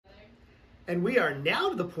And we are now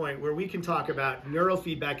to the point where we can talk about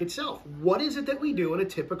neurofeedback itself. What is it that we do in a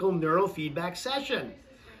typical neurofeedback session?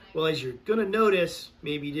 Well, as you're going to notice,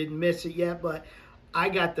 maybe you didn't miss it yet, but I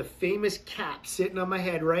got the famous cap sitting on my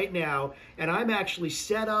head right now, and I'm actually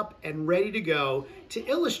set up and ready to go to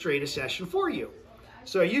illustrate a session for you.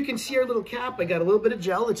 So you can see our little cap. I got a little bit of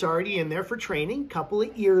gel that's already in there for training, couple of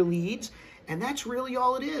ear leads, and that's really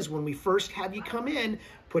all it is. When we first have you come in,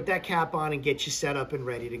 put that cap on and get you set up and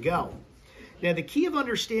ready to go. Now, the key of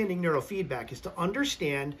understanding neurofeedback is to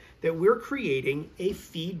understand that we're creating a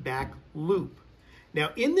feedback loop.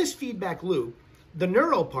 Now, in this feedback loop, the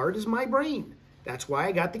neuro part is my brain. That's why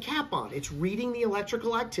I got the cap on. It's reading the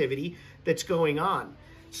electrical activity that's going on.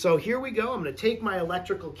 So here we go. I'm going to take my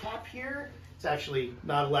electrical cap here. It's actually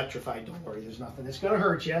not electrified. Don't worry, there's nothing that's going to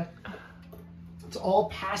hurt you. It's all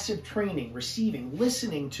passive training, receiving,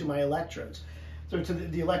 listening to my electrodes. So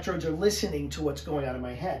the electrodes are listening to what's going on in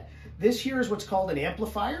my head. This here is what's called an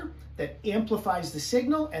amplifier that amplifies the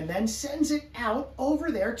signal and then sends it out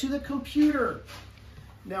over there to the computer.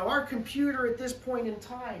 Now, our computer at this point in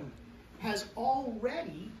time has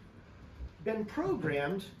already been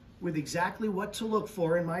programmed with exactly what to look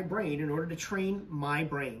for in my brain in order to train my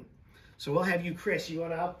brain. So we'll have you, Chris, you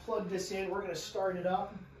want to plug this in. We're going to start it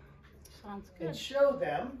up. Sounds good. And show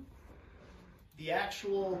them the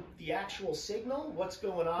actual signal, what's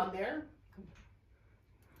going on there.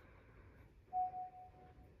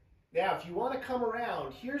 Now, if you want to come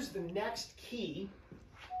around, here's the next key.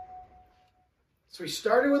 So we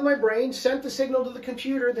started with my brain, sent the signal to the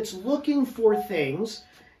computer that's looking for things.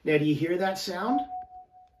 Now, do you hear that sound?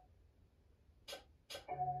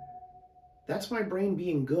 That's my brain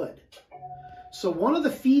being good. So one of the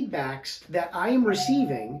feedbacks that I am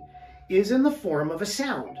receiving is in the form of a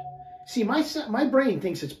sound. See, my brain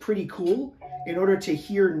thinks it's pretty cool in order to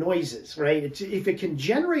hear noises, right? If it can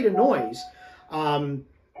generate a noise,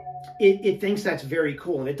 it thinks that's very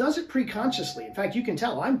cool, and it does it pre-consciously. In fact, you can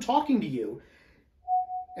tell I'm talking to you,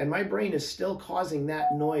 and my brain is still causing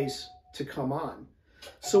that noise to come on.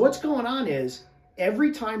 So what's going on is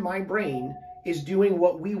every time my brain is doing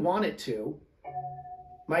what we want it to,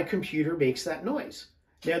 my computer makes that noise.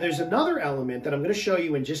 Now, there's another element that I'm going to show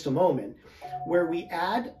you in just a moment where we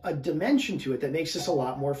add a dimension to it that makes this a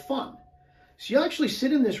lot more fun. So you'll actually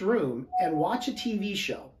sit in this room and watch a TV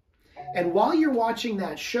show. And while you're watching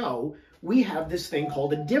that show, we have this thing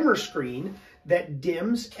called a dimmer screen that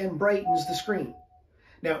dims and brightens the screen.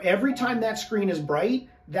 Now, every time that screen is bright,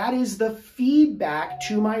 that is the feedback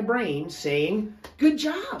to my brain saying, good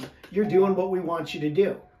job, you're doing what we want you to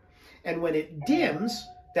do. And when it dims,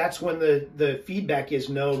 that's when the feedback is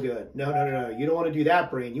no good. No, you don't want to do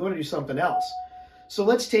that, brain. You want to do something else. So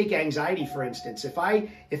let's take anxiety, for instance. If I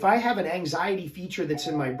have an anxiety feature that's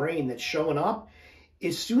in my brain that's showing up,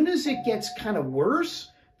 as soon as it gets kind of worse,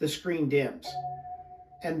 the screen dims.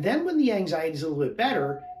 And then when the anxiety is a little bit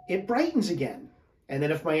better, it brightens again. And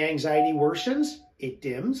then if my anxiety worsens, it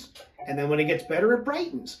dims. And then when it gets better, it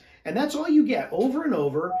brightens. And that's all you get over and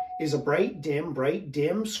over is a bright,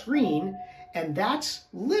 dim screen. And that's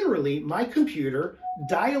literally my computer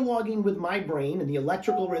dialoguing with my brain and the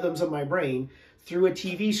electrical rhythms of my brain through a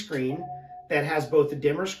TV screen that has both a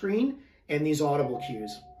dimmer screen and these audible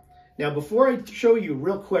cues. Now, before I show you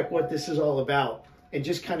real quick what this is all about and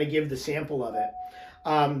just kind of give the sample of it,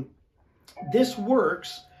 this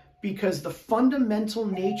works because the fundamental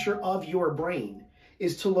nature of your brain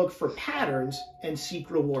is to look for patterns and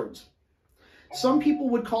seek rewards. Some people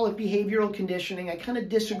would call it behavioral conditioning. I kind of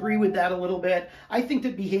disagree with that a little bit. I think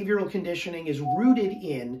that behavioral conditioning is rooted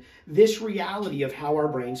in this reality of how our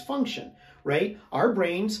brains function, right? Our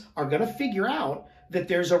brains are going to figure out that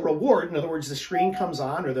there's a reward. In other words, the screen comes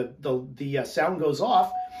on or the sound goes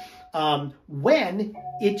off when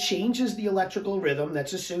it changes the electrical rhythm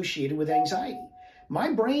that's associated with anxiety.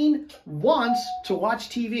 My brain wants to watch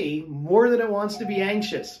TV more than it wants to be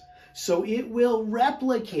anxious. So it will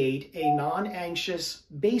replicate a non-anxious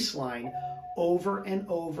baseline over and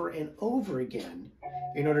over and over again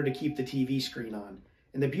in order to keep the TV screen on.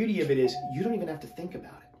 And the beauty of it is you don't even have to think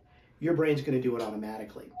about it. Your brain's going to do it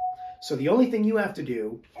automatically. So the only thing you have to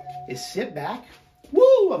do is sit back.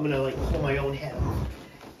 Woo! I'm going to pull my own head off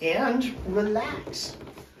and relax.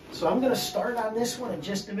 So I'm going to start on this one in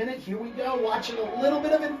just a minute. Here we go, watching a little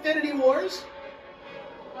bit of Infinity Wars.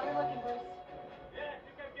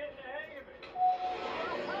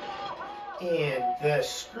 And the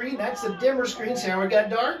screen, that's the dimmer screen. See how we got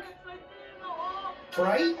dark?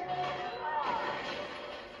 Bright.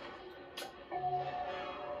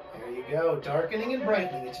 There you go, darkening and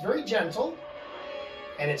brightening. It's very gentle,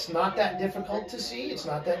 and it's not that difficult to see. It's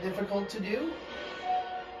not that difficult to do.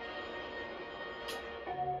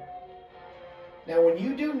 Now, when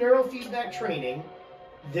you do neurofeedback training,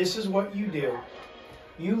 this is what you do.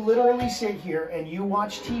 You literally sit here and you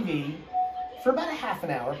watch TV for about a half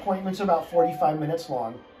an hour. Appointments are about 45 minutes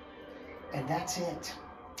long. And that's it.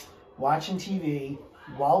 Watching TV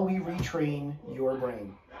while we retrain your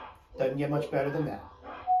brain. Doesn't get much better than that.